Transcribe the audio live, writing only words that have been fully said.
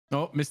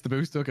Oh, missed the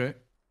boost. Okay.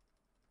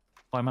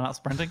 Why am I not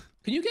sprinting?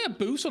 Can you get a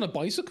boost on a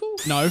bicycle?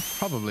 No.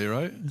 Probably,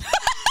 right?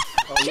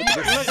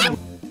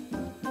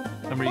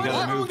 Remember, you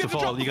gotta move to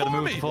fall. You gotta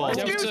move to fall.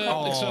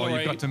 Oh,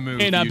 you've got to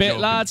move. In a bit,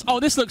 lads. Oh,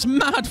 this looks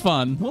mad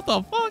fun. What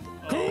the fuck?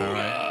 All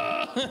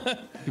right.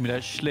 Give me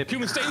that schlip.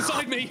 Human, stay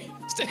inside me.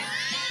 Stay.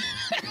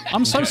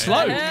 I'm so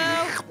slow.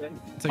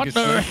 What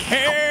the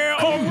hell?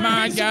 Oh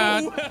my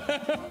god.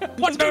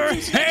 What the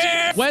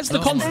hell? Where's the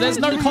contact? There's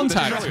no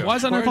contact. Why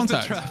is there no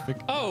contact?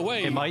 Oh,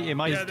 wait. It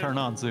might turn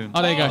on soon.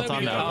 Oh, there you go. It's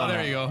on now. Oh,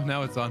 there you go.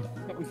 Now it's on.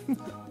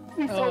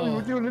 We thought we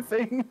were doing a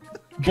thing.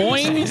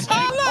 Boing.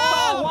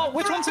 Oh,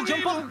 which one's to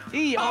jump on?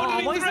 E.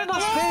 Oh, why is there no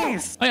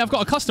space? Hey, I've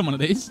got a custom one of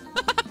these.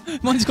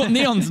 Mine's got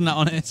neons and that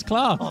on it. It's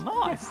class. Oh,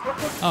 nice.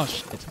 Oh,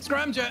 shit.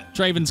 Scramjet.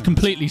 Draven's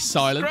completely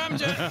silent.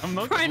 Scramjet. I'm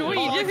not Brian, what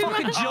are you doing?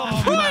 Fucking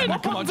jump. Oh,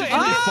 come on, just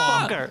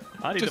respawn.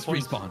 I need Just to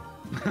respawn.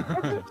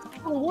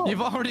 Oh,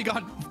 You've already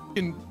got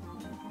fucking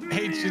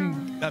H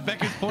and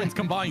Becca's points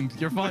combined.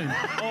 You're fine.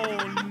 Oh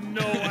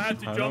no, I had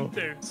to jump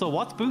there. So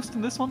what's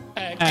boosting this one?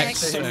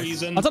 X. For some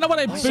reason. I don't know why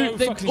they I'm so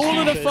boot. fucking All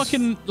of the stupid.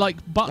 fucking like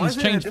buttons is it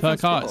a change per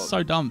different car. squad? It's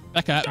so dumb.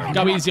 Becca,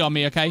 go easy on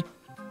me, okay?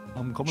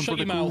 I'm coming Shut for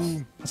your the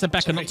mouth. I said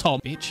Becca, not Tom,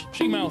 bitch. Shut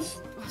your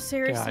mouth. Oh,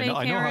 seriously, Yeah,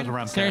 I know how to Karen.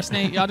 ramp.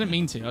 Seriously, yeah, I didn't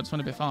mean to. I just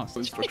went a bit fast.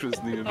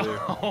 instructions needed there.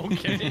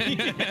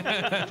 Okay.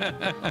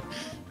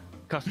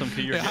 Custom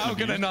to your. Yeah, how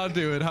can I not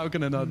do it? How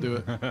can I not do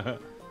it?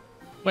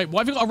 Wait,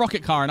 why have you got a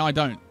rocket car and I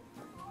don't?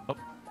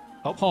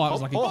 Oh, that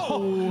was lucky.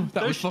 Oh,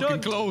 that was they're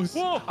fucking stunned. close.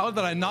 Whoa. How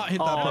did I not hit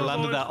that? Oh, I button?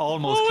 landed that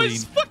almost Oh, clean.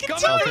 it's fucking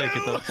I'll take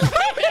it though.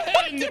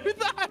 Do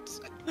that.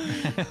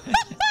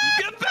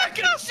 Get back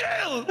and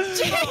chill.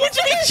 What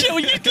do you mean, chill?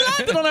 You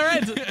landed on her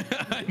head.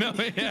 I know,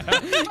 yeah.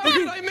 How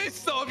did I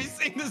miss though? Have you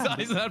seen the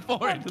size of that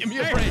forehead? Give me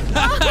a break.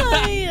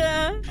 Oh,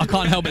 yeah. I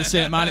can't help but see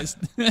it, man. It's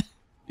you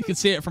can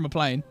see it from a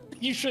plane.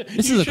 You should.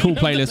 This is a cool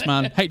playlist,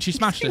 man. H, you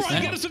smashed this, Right,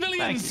 man. get the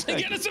civilians.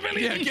 Thanks. Get the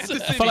civilians. Yeah, get the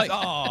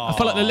I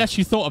feel like the less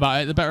you thought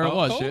about it, the better it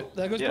was. Oh,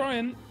 there goes Yeah.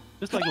 Brian.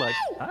 Just like life.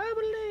 I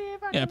believe.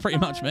 Yeah, pretty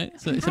much, mate.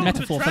 It's a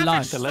metaphor for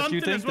life. The less you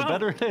Something think, as the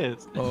better it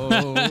is.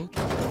 Oh.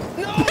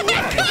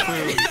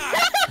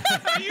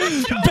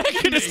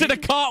 Becca just did a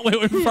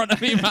cartwheel in front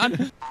of me,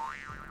 man.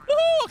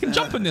 Oh, I can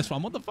jump in this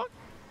one. What the fuck?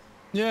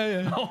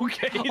 Yeah, yeah.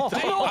 Okay.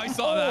 I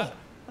saw that.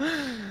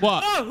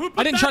 What? who put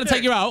I didn't that try to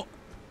take there? you out.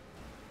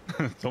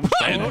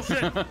 Oh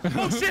shit!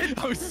 Oh shit!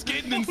 I was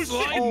skidding and Oh, shit.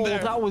 sliding Oh, there.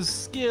 that was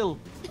skill.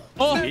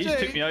 Oh, He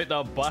took me out,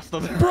 that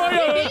bastard.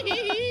 Brian!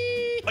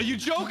 Are you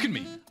joking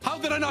me? How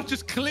did I not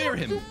just clear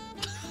him?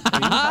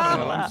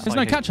 There's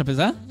no catch-up, is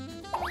there?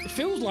 It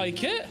feels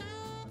like it.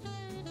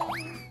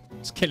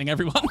 It's killing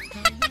everyone.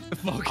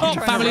 Fucking Oh,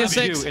 family of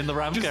You 6. in the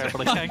ram car,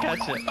 but I can't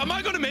catch it. Am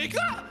I going to make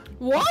that?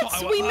 What?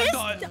 We I missed.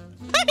 thought-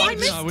 I No,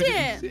 missed we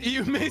it. didn't.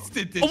 You missed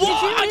it, did What? you?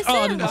 you miss Oh,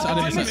 I it? didn't miss it. I Oh, I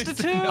didn't miss missed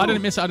it. it too. I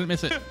didn't miss it. I didn't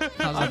miss it. I was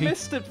I lucky.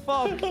 missed it.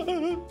 Fuck.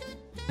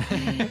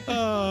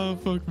 Oh,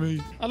 fuck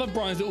me. I love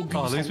Brian's little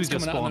Oh, at goose least we coming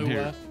just out of spawned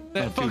nowhere. here.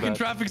 That Not too fucking bad.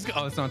 traffic's...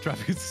 Oh, it's not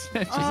traffic. It's Oh,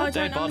 I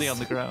Dead don't body on understand.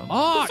 the ground.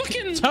 Oh,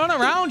 Fucking- turn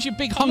around, you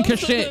big hunk of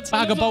shit.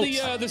 Bag of bolts.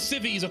 The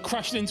civvies are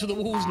crashing into the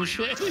walls and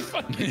shit.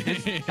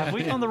 Have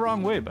we gone the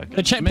wrong way, Becca?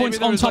 The checkpoint's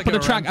there on was top like of the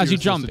a track ramp as you you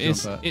were jump.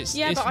 supposed to jump at. It's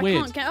Yeah, but I weird.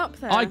 can't get up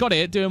there. I got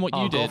it doing what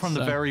Oh, you go did. from the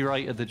so. very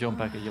right of the jump,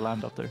 Becca. You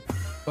land up there.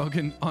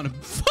 Fucking on a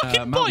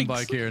Fucking mountain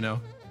bikes. bike here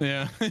now.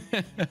 Yeah.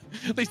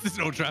 At least there's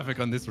no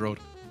traffic on this road.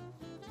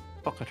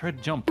 Fuck, I tried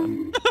to jump.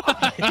 And...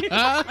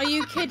 Are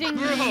you kidding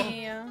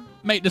me?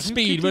 Mate, the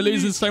speed. We're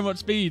losing so much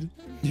speed.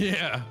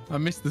 Yeah, I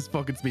missed this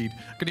fucking speed.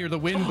 I could hear the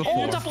wind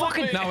before. the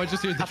fucking- Now I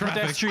just hear the That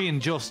traffic. pedestrian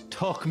just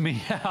took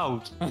me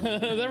out.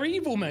 They're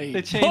evil, They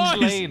mate. changed Boys!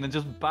 lane and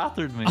just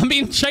battered me. I'm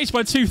being chased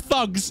by 2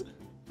 thugs.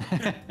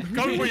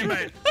 Coming for you,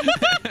 mate.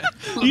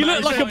 You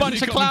look like a Somebody's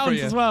bunch of coming for clowns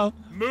you. as well.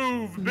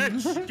 Move,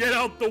 bitch. Get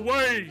out the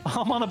way.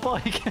 I'm on a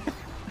bike.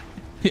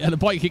 Yeah, the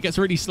bike, it gets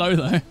really slow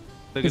though. Look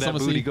at It's that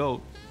obviously- booty go.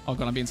 Oh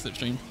god, I'm being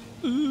slipstream.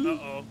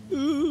 Uh-oh.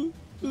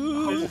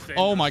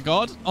 Oh my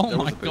god. Oh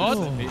my god.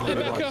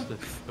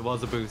 It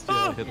was a boost.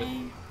 Yeah, I hit it.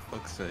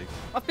 Fuck's sake.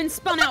 I've been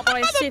spun out by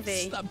a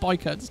civvy. That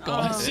biker just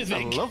gone. It's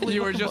a lovely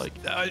You were little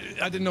just... bike.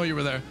 I didn't know you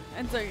were there.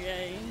 It's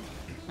okay.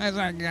 There's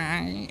that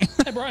guy.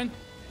 Hey, Brian.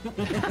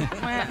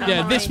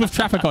 Yeah, this with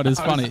traffic on is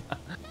funny.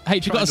 Hey,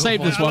 you got to trying to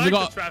save this avoid- one. I We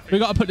like got the traffic. we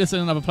got to put this in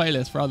another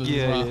playlist for others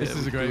Yeah, as well. yeah. This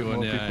is a great More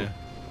one, yeah, people. yeah.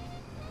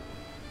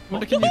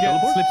 Wonder, can you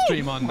get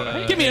slipstream on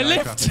the... Give me a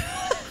lift.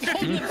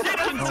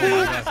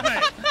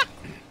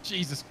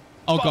 Jesus.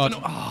 Oh god. No,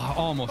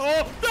 almost.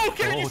 Oh, no,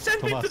 Karen, you Oh,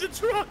 sent me Thomas. to the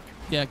truck.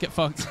 Yeah, get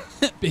fucked.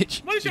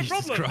 Bitch. What is your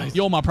Jesus problem? Christ.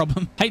 You're my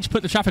problem. H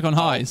put the traffic on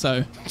high,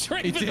 so...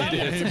 He did,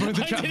 yeah. He put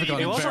the traffic on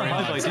It it was very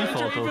on high by high.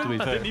 default, though, to be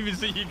fair. even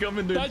see you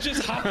coming, dude. That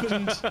just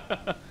happened.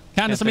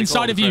 Candace, I'm take all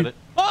inside the of you. credit.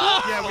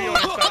 Ah! Yeah, we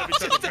always thought What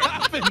just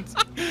happened?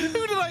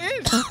 Who did I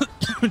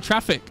hit?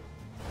 Traffic.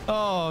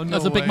 Oh, no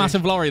There's a big way.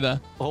 massive lorry there.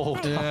 Oh,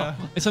 Yeah.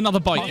 It's another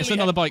bike. It's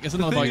another bike. It's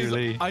another The bike. thing is,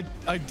 Really?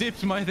 I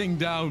dipped my thing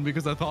down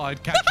because I thght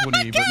I'd catch one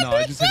of you, but no,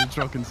 I just hit a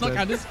truck Look, instead.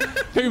 Candace.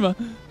 Kuma.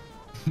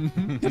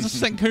 I just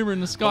sent Kuma in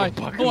the sky.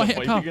 Oh, I hit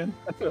a car.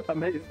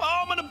 Amazing.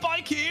 Oh, I'm on a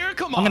bike here.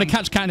 Come on. I'm going to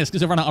catch Candace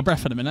because I've run out of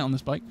breath in a minute on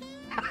this bike.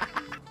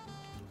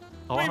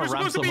 I want to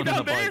ram someone in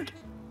a bike.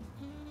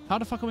 How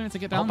the fuck are we meant to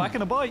get Oh, down back in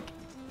there? a bike.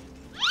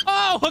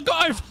 Oh, I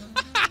got over.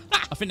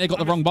 I think they got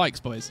the wrong bikes,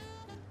 boys.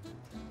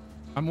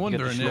 I'm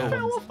wondering, slow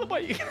yeah. ones. Off the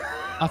bike.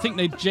 I think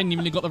they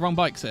genuinely got the wrong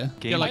bikes here.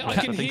 Game Yeah, like, like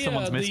I can I think hear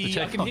someone's missed the I can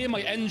checkpoint. hear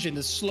my engine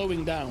is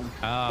slowing down.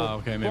 Ah,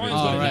 okay, maybe. Brian's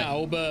Oh, got it right.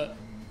 now, but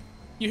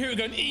you hear it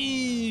going.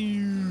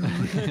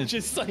 Eeeew.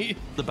 Just like.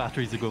 The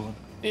batteries are going.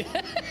 that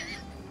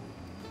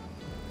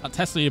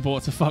Tesla you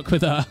bought to fuck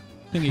with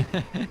thingy.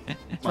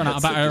 It's run out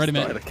of battery already,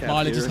 mate.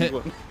 Mileage is hit.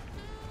 Oh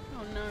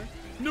no.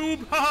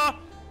 Noob. Haha.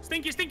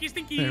 Stinky, stinky,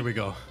 stinky. There we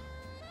go.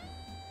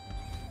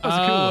 That was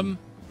a cool one.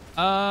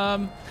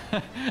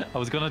 I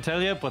was gonna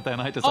tell you, but then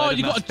I decided. Oh,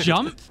 you not got to to.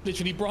 jump?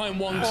 Literally, Brian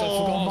won because Oh I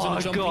forgot I my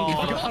was in a God. jumping.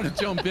 I forgot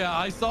to jump. Yeah,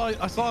 I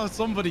saw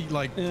somebody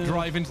like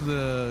drive into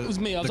the. It was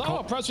me. I was the like,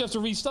 oh, perhaps you have to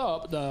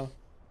restart. But no.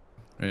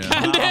 Yeah.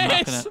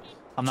 Candice!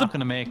 I'm not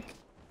gonna make.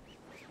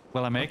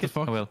 Will I make the it?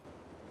 fuck? I will.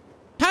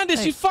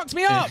 Candice, you fucked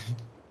me up!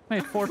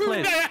 Mate, 4th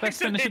place, best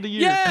finish of the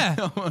year. Yeah!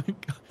 Oh my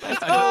god.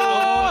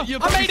 Oh, you I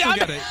probably made it, still I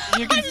get made- it.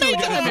 You can I still made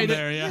get it, I it from made it.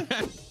 there, yeah.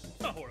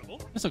 Not horrible.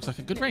 This looks like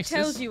a good race.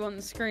 Tells this. you on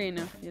the screen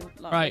if you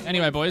like. Right,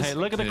 anyway, boys. Hey,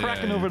 look at the Yeah.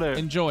 Kraken over there.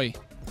 Enjoy.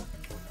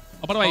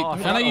 Oh, by the way, Oh,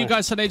 I know you oh.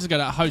 guys said ages ago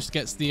that host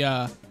gets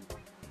the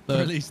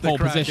Release the pole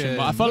Kraken. position,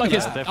 but I feel like Yeah,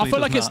 it's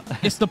definitely does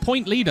not. it's the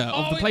point leader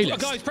of the wait, playlist.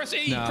 guys, press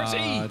E. Nah, Press E.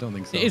 I don't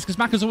think so. It is because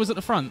Macca's always at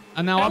the front,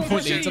 and now I'm Oh, point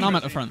press leads E. and I'm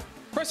at the front.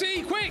 Press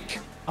E, quick.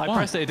 I Why?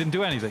 pressed it, it didn't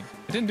do anything.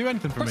 It didn't do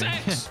anything for Press me.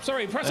 X.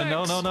 Sorry, press X.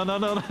 No.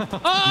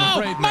 Oh,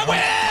 afraid my now.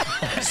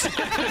 wheels!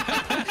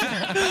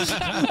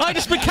 I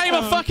just became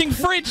a fucking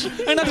fridge,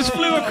 and I just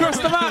flew across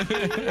the map.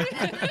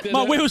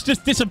 My wheels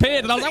just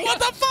disappeared, and I was like, what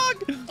the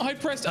fuck? I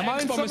pressed Am I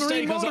X in by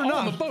submarine mistake. I was like, mode or oh,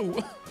 I'm a not?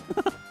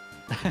 boat.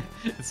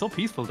 It's so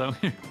peaceful down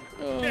here.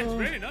 Yeah, it's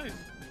really nice.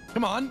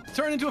 Come on,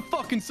 turn into a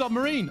fucking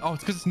submarine. Oh,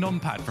 it's because it's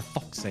numpad, for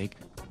fuck's sake.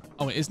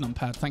 Oh, it is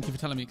numpad. Thank you for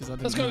telling me, because I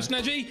didn't Let's go, know.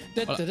 Snedgie.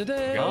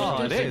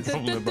 Oh, it is.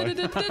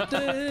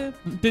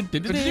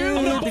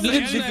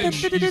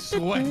 You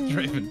sweat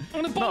driven.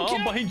 I'm gonna No, bonk I'm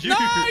you. behind you. No,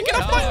 get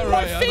off Oh, my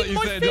right, I thought feet, you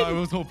my said feet. I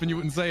was hoping you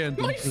wouldn't say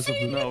anything. My or something.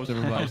 feet. No, I was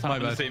Never mind, having my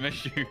the bad. same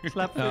issue.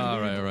 Slap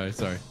All right,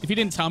 sorry. If you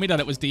didn't tell me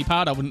that it was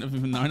D-pad, I wouldn't have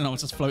even known, and I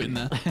was just floating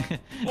there.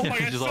 Oh my god,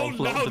 just it's so all float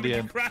to loud the when you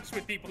end. crash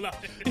with people out.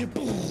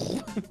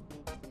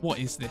 What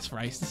is this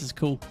race? This is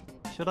cool.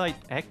 Should I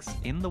X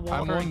in the I'm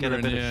water and get a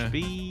bit wondering, yeah. of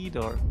speed,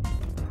 or?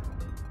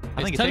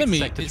 I It's think it telling takes a me.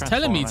 sec to It's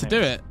telling me to transform do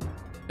anyway.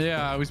 it.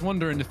 Yeah, I was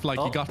wondering if like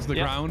Oh, you got to the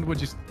yeah. ground,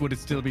 would it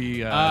still be?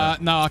 No, I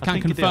can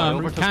think you did. I confirm.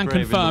 overtook Can Brave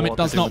in the confirm it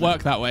water does not doing it.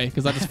 work that way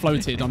because I just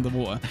floated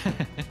underwater.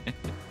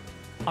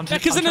 I'm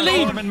just, Becca's in the lead.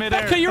 transforming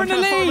midair. Becca, you're I'm in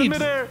the transforming lead.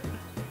 midair.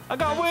 I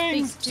got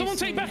wings. Someone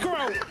take Becca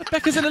out.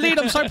 Becca's in the lead.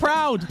 I'm so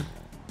proud.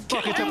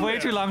 Fuck, it took way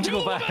too long to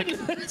go back.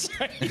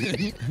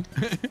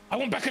 I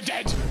want Becca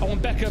dead. I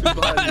want Becca.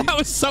 That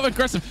was so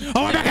aggressive.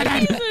 Oh my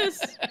God! Jesus.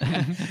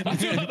 I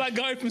feel like that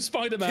guy from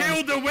Spider-Man.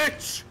 Kill the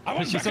witch! I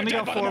want She's Becca only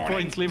dead got by the 4 morning.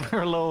 points. Leave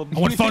her alone. I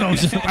want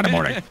photos in the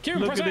morning.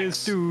 Kieran, Look press at X.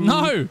 this dude.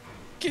 No,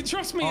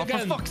 Trust me Oh, again.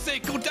 for fuck's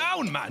sake, go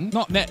down, man.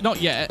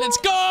 not yet. Let's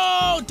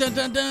go. Dun,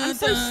 dun, dun, I'm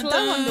so dun, slow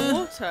dun.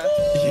 underwater.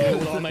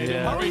 Well, I made it.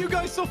 Yeah. How are you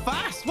guys so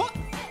fast? What?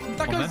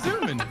 That guy's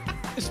zooming.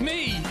 It's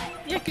me.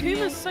 Yeah,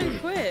 Kuma's so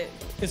quick.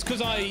 It's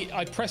because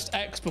I pressed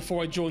X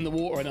before I joined the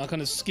water and I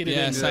kind of skidded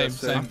Yeah, in. same, I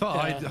same. thought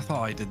I Yeah.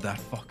 thought I did that.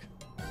 Fuck.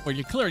 Well,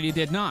 you clearly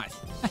did not.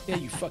 Yeah,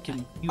 you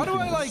fucking. How do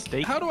I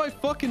mistake. how do I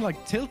fucking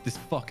like tilt this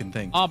fucking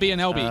thing? RB and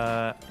LB.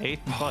 8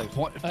 and 5.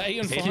 What? 8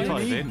 and 5. 8 and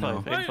 5, 8 Why- and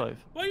 5, 8 and 5.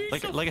 Why are you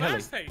Like, so like a heli.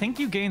 fast, hey? I think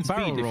you gain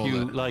Barrel speed if roll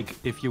you it.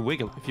 if you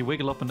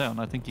wiggle up and down.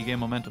 I think you gain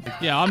momentum.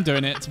 Yeah, I'm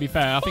doing it. To be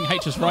fair, I think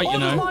H is right. You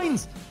know,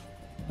 Lines.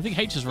 I think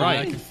H is Like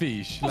right. a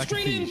fish. Like a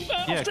Australian, fish.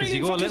 Yeah, because Australian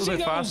you go a little fucking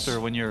bit seagulls. faster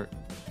when you're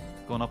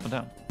going up and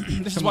down.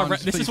 This is Come why on,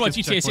 this is please, why just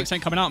GTA checkpoint. 6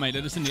 ain't coming out, mate.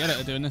 They're just in the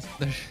editor doing this.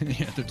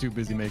 Yeah, they're too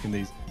busy making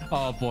these.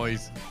 Oh,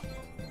 boys.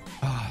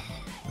 Ah,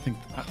 I think.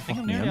 I Fuck think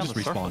I'm me, nearly I'm on just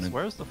the surface. respawning.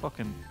 Where's the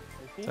fucking...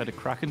 Did a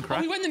Kraken Oh,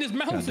 crack? we went in his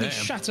mouth and damn. it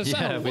shat us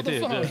Yeah, out. we What the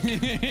did, fuck?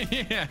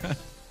 Yeah.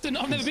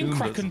 I've never been Consumed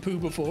Kraken poo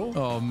before.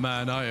 Oh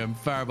man, I am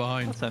far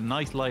behind. That's a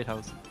nice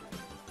lighthouse.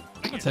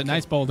 That's a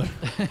nice boulder.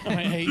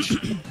 Alright, H.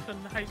 It's a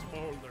nice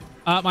boulder.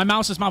 My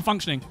mouse is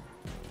malfunctioning.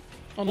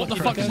 What the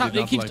fuck is I happening? did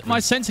not It keeps, like my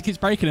this. sensor keeps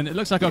breaking and it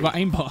looks like I've got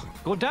aimbot.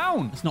 Go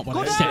down! It's not what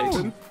Go I said.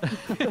 down!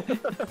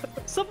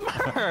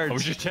 Submerge! I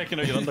was just checking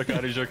out your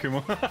undercarriage,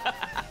 Kumo.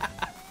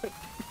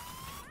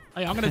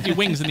 Hey, I'm going to do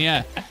wings in the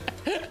air.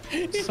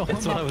 That's what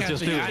I was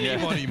just Catching doing, yeah.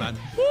 anybody, man.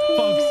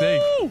 Fuck's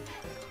sake.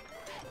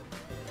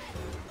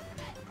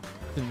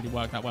 Didn't really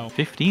work that well.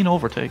 15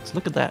 overtakes,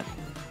 look at that.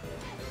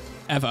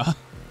 Ever.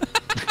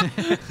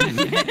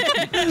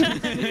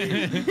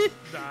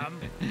 Damn.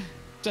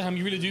 Damn,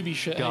 you really do be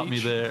shit. Got me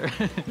H. there.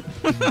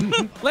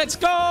 Let's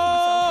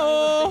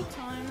go!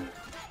 Time.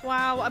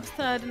 Wow, I'm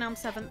third and now I'm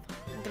seventh.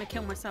 I'm gonna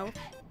kill myself.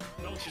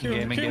 Gaming,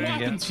 Kieran, what gaming, happened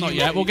gaming. to Not you?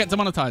 yet. We'll get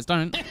demonetized.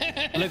 Don't.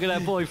 Look at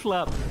that boy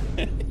flap.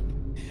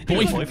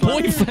 Boy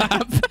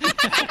flap.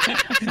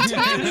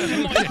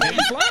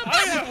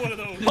 I have one of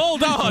those.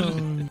 Hold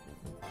on.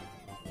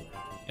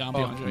 Yeah, I'm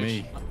behind Fuck you.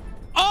 me.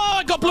 Oh,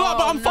 I got blew up,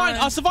 but I'm no. fine.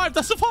 I survived.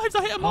 I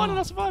hit a mine and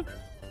I survived.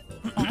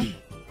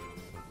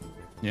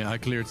 Yeah, I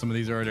cleared some of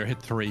these earlier. Hit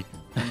 3.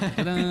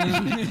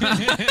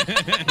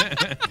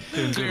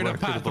 Cleared a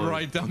path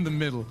right down the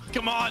middle.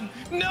 Come on.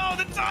 No,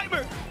 the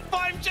timer.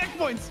 5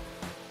 checkpoints.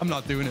 I'm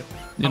not doing it.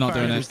 You're not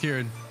doing it.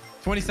 Kieran.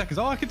 20 seconds.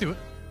 Oh, I could do it.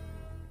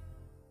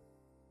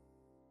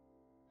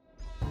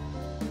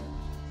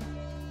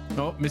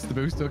 Oh, missed the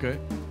boost. Okay.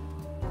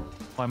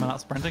 Why am I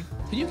not sprinting?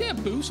 Can you get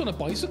a boost on a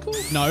bicycle?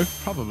 No.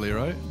 Probably,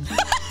 right?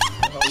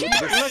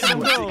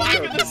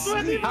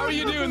 How are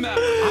you doing that?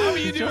 How are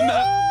you doing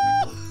that?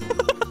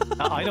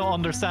 I don't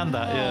understand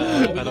that.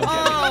 Yeah, I don't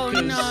Oh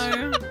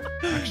no.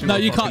 Actually, No, my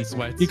you fucking can't.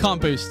 sweats. You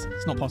can't boost.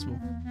 It's not possible.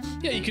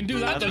 Yeah, you can do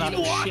that. That's Don't you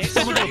not- little shit.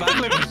 Someone do a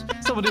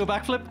backflip. Someone do a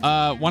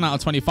backflip. 1 out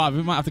of 25.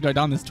 We might have to go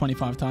down this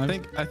 25 times.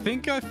 I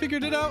think I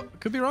figured it out.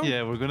 Could be wrong.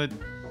 Yeah, we're gonna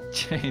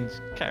change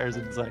cars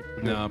inside.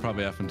 No,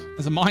 probably haven't.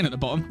 There's a mine at the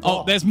bottom. Oh,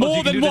 Oh, there's but more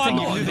you can than do the one. thing,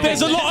 you can do the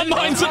There's a thing. lot of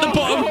mines at the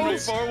bottom.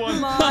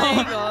 Oh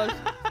my god.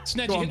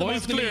 Snedgie, Go on, hit the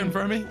boys. vine Clear him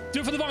for me. Do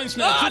it for the vine,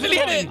 Snedgie. Ah, I Do it for the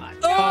nearly hit it. vine.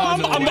 Oh,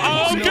 I'm no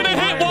way. gonna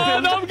No hit way.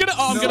 one. I'm gonna.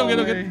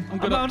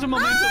 Amount of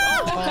momentum.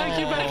 Oh, thank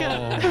you,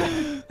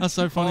 Becca. That's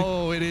so funny.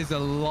 Oh, it is a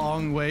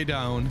long way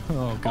down.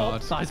 Oh,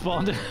 God. I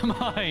spawned in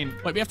mine.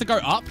 Wait, we have to go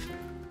up?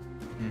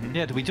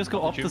 Yeah, do we just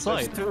go up the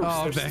side?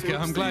 Oh, Becca,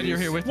 I'm glad you're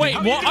here with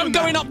Wait, me. what? I'm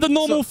going up the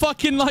normal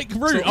fucking like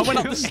route. I went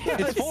up the.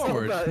 It's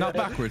forward, not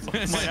backwards.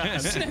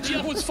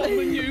 Snedgie, I was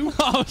following you.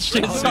 Oh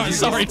shit!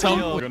 Sorry,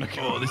 Tom.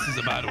 Oh, this is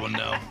a bad one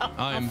now.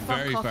 I am fuck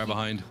very off, far you-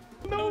 behind.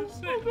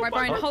 Right,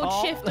 Brian,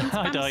 hold shift and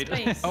I spam died.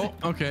 space. Oh,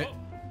 okay.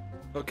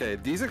 Okay,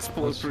 these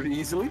explode pretty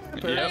easily.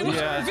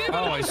 Yeah.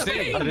 Oh, I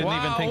see. I didn't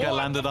even think I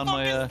landed on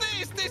my. What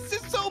is this?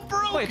 This is so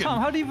broken. Wait, Tom,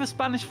 how do you have a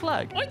Spanish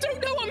flag? I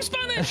don't know. I'm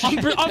Spanish.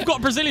 I've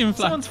got Brazilian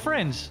flag. Someone's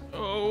French.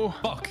 Oh,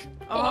 fuck.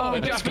 Oh,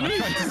 I'm just gonna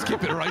Japanese. try to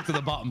skip it right to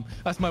the bottom.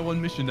 That's my one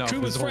mission now. for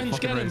Kuma's this whole French,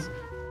 fucking get race.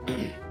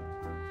 him.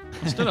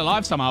 I'm still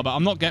alive somehow, but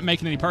I'm not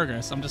making any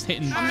progress. I'm just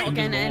hitting. I'm not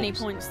getting invisible any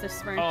walls. points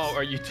this race. Oh,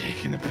 are you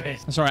taking the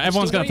piss? That's all right.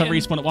 Everyone's Still gonna have to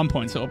waiting. respawn at one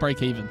point, so it'll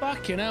break even.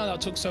 Fucking hell, that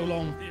took so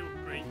long. Yeah,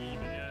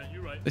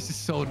 you're right. This is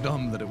so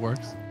dumb that it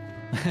works.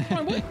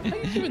 Brian, what? How are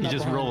you doing that, You're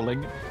just Brian?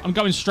 rolling. I'm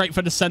going straight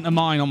for the center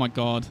mine. Oh my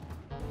god.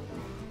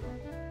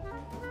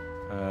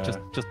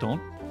 Just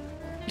don't.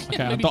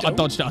 Okay, I maybe dodged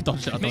don't. it. I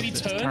dodged it. Maybe it.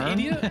 turn,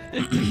 idiot.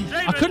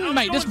 I couldn't,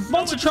 mate. This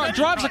monster truck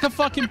drives like a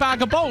fucking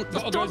bag of bolts.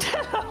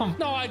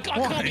 No, I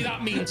can't be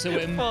that mean to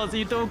him. Well,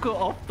 you don't go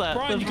up that.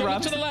 Brian, you the go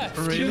ramps. to the left.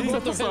 Really? You You go go up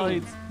up the the hill.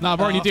 sides. No,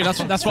 Brian, you do. That's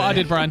what I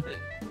did, Brian.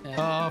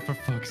 Oh, for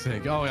fuck's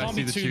sake. Oh, I Can't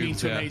see be the too mean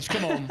tubes. to Yeah. a mage.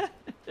 Come on.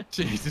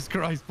 Jesus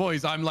Christ,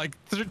 boys. I'm like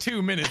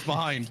 2 minutes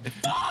behind.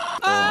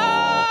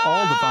 Oh,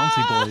 all the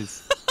bouncy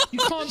boys. You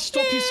can't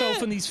stop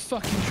yourself in these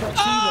fucking trucks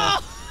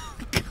either.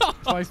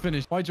 Twice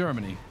finished. Why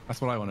Germany? That's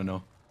what I want to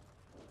know.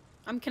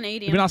 I'm We've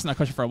Canadian. been asking that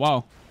question for a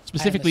while,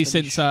 specifically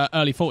since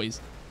early 40s.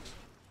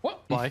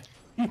 What? Why?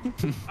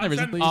 There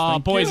isn't.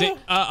 Boys,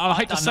 I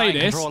hate to I'm say not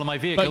in this, control of my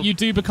vehicle. but you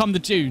do become the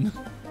Dune.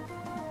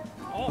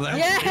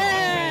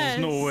 Yes!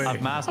 No way.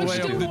 I've mastered Way I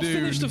up still the not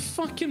finished the dune.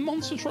 fucking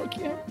monster truck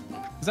yet.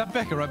 Is that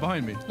Becca right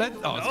behind me? Oh, it's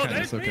Oh,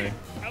 Candace. there's me. Okay.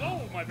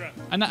 Hello, my friend.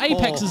 And the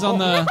apex is on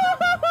the...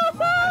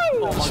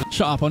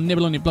 Shut up, I'll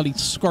nibble on your bloody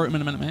scrotum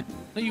in a minute, mate.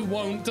 No, you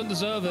won't. Don't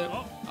deserve it.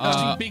 That's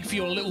too big for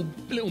your little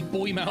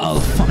boy mouth. Oh,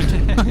 fuck.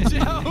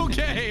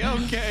 okay.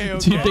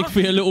 Too big for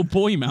your little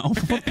boy mouth.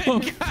 What the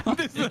fuck?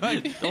 Candace is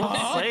like, Don't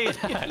say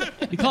that.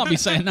 You can't be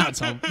saying that,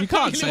 Tom. You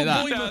can't say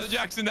that. no,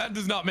 Jackson, that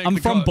does not make I'm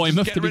the from cut.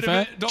 Bournemouth, Just to get be rid of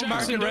fair. it. Don't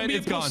mark Jackson, it don't red, be a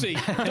it's gone. pussy.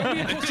 Don't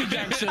be a pussy,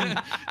 Jackson.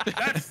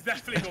 That's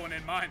definitely going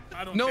in mine.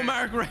 I don't No care.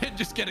 mark red,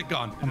 just get it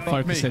gone. I'm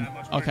focusing.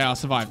 Okay, I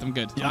survived. I'm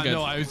good. Yeah, I'm good.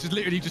 no, I was just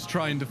literally just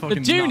trying to The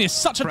fucking Dune not is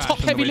such a crash on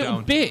the top-heavy way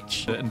little down.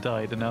 bitch. And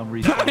died, and now I'm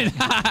respawning.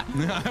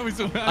 I just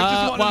wanted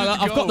Well, it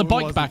to I've go, got the it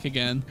bike wasn't. back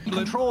again.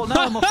 Control now.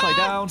 I'm upside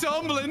down.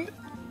 Tumbling.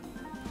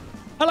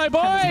 Hello,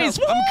 boys.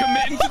 Woo! I'm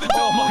committing to the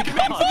tumble. I'm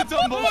committing to the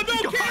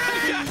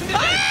tumble.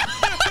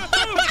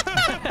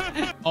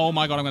 Oh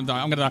my god, I'm gonna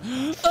die. I'm gonna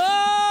die.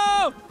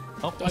 Oh!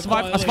 I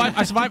survived. I survived.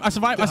 I survived. I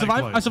survived. I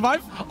survived. I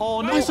survived.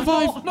 Oh no! I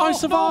survived. I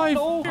survived.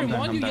 No, Why are you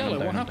I'm yellow? down,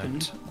 What down,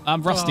 happened?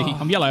 I'm rusty.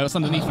 I'm yellow. It's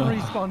underneath me.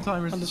 Respawn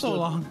timers are so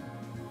long.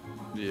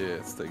 Yeah,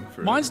 it's taking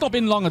forever. Mine's not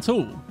been long at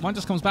all. Mine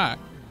just comes back.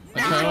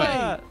 Like, straight away.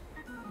 Yeah.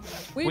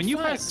 Weird When you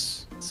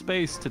flex. press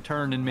space to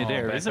turn in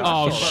midair, is it?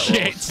 Oh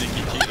shit! Is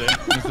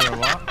there a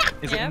what?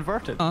 Is it Yeah.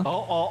 inverted? Huh?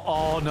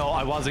 Oh no!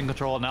 I was in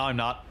control. Now I'm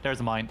not. There's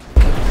a mine.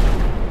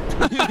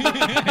 I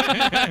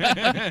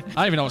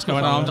don't even know what's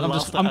going on.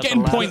 I'm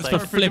getting points for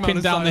flipping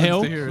down the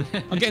hill.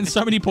 I'm getting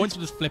so many points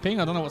for just flipping.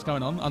 I don't know what's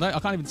going on. I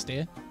can't even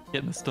steer.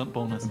 Getting the stunt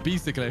bonus.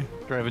 Basically.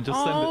 Driving, just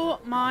send it. Oh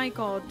my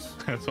god.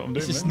 That's what I'm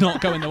It's doing. just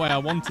not going the way I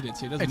wanted it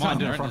to. There's a It's mine not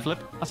there. doing a front isn't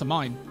flip. there? That's a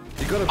mine.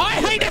 You gotta I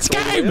hate this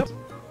game!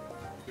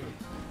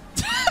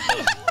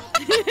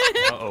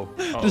 Uh-oh.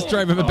 Just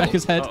drove over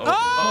Becca's head.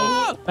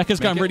 Oh! Becca's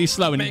going really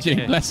slow in the gym.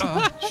 it. Bless.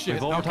 Oh, shit.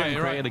 We've over time Okay,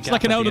 created right. a It's gap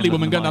like an at the elderly end of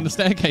woman going down the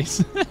mine.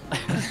 staircase.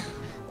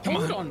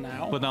 Hold on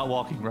now. But not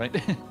walking, right?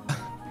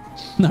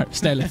 No,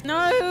 stair lift. No,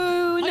 I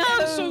am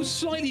no. so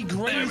slightly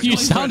grey. You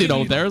sounded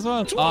old there as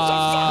well. Towards the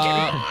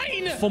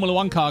fucking line! Formula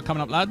 1 car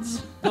coming up,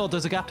 lads. No,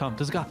 there's a gap, Tom.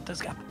 There's a gap.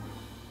 There's a gap.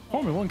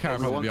 Formula 1 car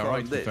Formula probably be One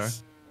alright, car to be fair.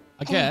 this.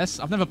 I guess.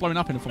 I've never blown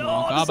up in a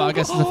Formula 1 car, but I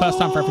guess it's the first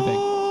time for everything.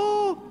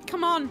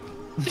 Come on.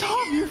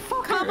 Tom, you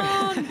fucker. Come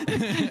on.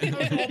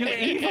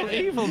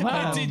 Evil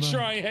man. I did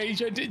try,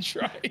 Hage. I did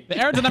try. The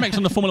aerodynamics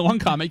on the Formula 1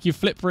 car make you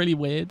flip really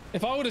weird.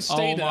 If I would have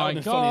stayed there, my I'd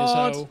have been funny as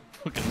hell.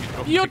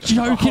 You're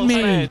joking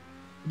me.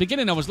 The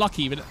beginning I was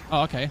lucky, but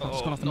oh, okay. I've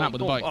just gone off the map with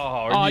the bike.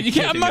 Oh, You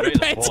get a moped.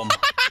 A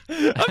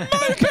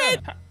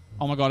moped.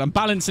 Oh my god, I'm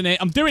balancing it.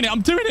 I'm doing it.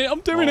 I'm doing it.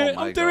 I'm doing it.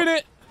 I'm doing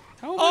it.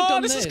 How have I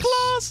done this is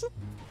class.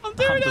 I'm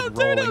doing it. I'm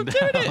doing it. I'm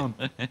doing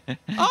it.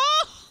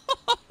 Oh,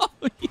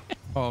 yeah.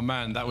 Oh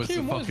man, that was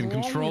Kim, the what is fucking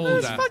wrong control.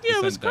 with Yeah,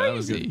 it was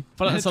crazy.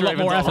 I feel like that's a lot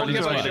more effort.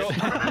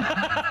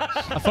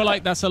 I feel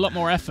like that's a lot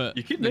more effort.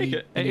 You can make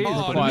it. It is,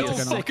 Oh, but no it's a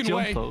sick fucking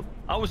jump way. though.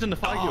 I was in the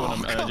Fagio when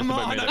I'm just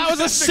about made it. That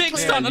was a sick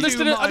stunt. I just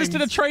did a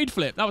lines. trade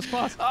flip. That was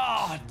class.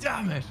 Oh,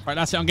 damn it. Right,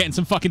 that's it. I'm getting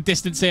some fucking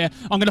distance here.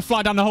 I'm going to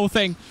fly down the whole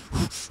thing.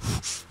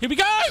 Here we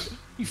go.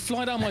 You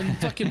fly down my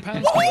fucking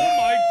pants. Oh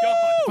my god!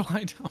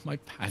 Fly down my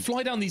pants.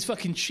 Fly down these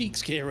fucking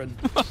cheeks, Kieran.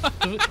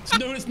 It's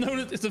known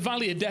as the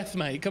Valley of Death,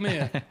 mate. Come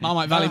here.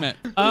 Marmite Valley, mate.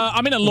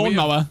 I'm in a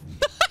lawnmower.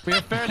 We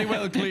have fairly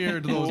well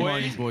cleared those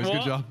mines, boys.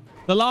 Good job.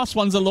 The last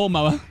one's a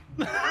lawnmower.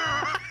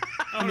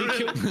 And he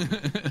killed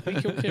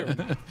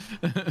Kieran.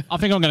 I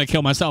think I'm going to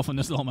kill myself on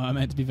this lawnmower,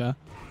 mate, to be fair.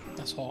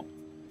 That's hot.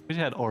 We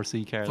had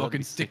RC car.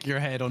 Fucking stick your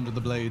head under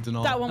the blades and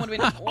all. That one would have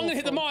been awful. I'm gonna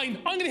hit the mine.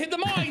 I'm gonna hit the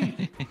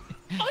mine. I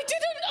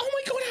didn't. Oh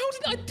my god, how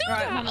did I do Right,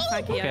 that? I'm on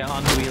Fagio. Okay,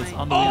 on the wheels.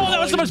 On the Oh, wheels. that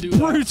was the most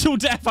brutal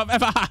death I've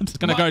ever had. It's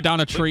going to go down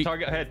a tree.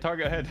 Target ahead,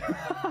 target ahead.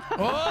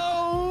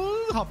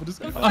 Oh, hop of the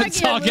sky. Target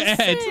was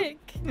ahead. sick.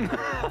 There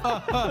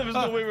was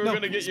no way we were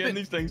gonna get you in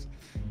these things.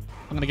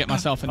 I'm going to get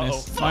myself in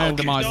this. My own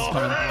demise is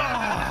coming.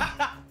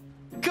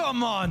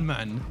 Come on,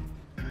 man.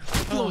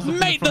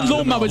 Mate, the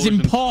lawnmower's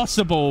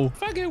impossible.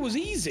 Fagio was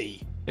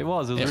easy. It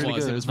was really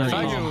good. It was very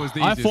Fagio easy. was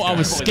the I easiest thought I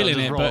was guy. skilling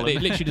Just it, but rolling.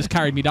 it literally just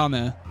carried me down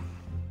there.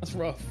 That's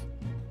rough.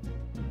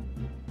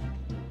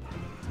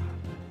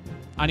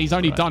 And he's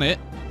only done it.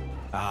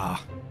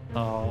 Ah.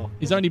 Oh.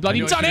 He's only I bloody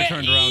knew I done should it. have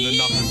turned around and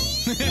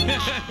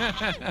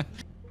knocked him.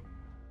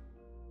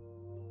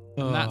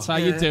 And that's how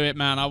you do it,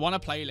 man. I want a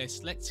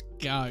playlist. Let's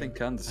go. I think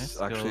Candace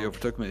Let's actually go.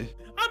 overtook me.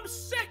 I'm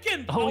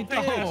second. Oh, I'll take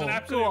that as an no.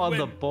 absolute Go on, win.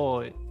 the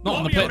boy. Not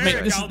on the I'll be play, a mate.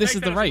 American. This I'll is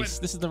take the that as a race.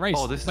 win. This is the race.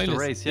 Oh, this is the Playlist.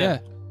 race, yeah.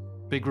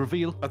 Big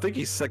reveal. I think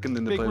he's second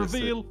in the Big playlist.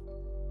 reveal.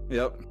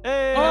 Yep.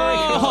 Hey!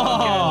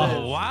 Oh,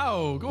 Oh,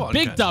 wow. Go on.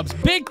 Big Ken. dubs.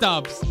 Big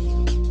dubs.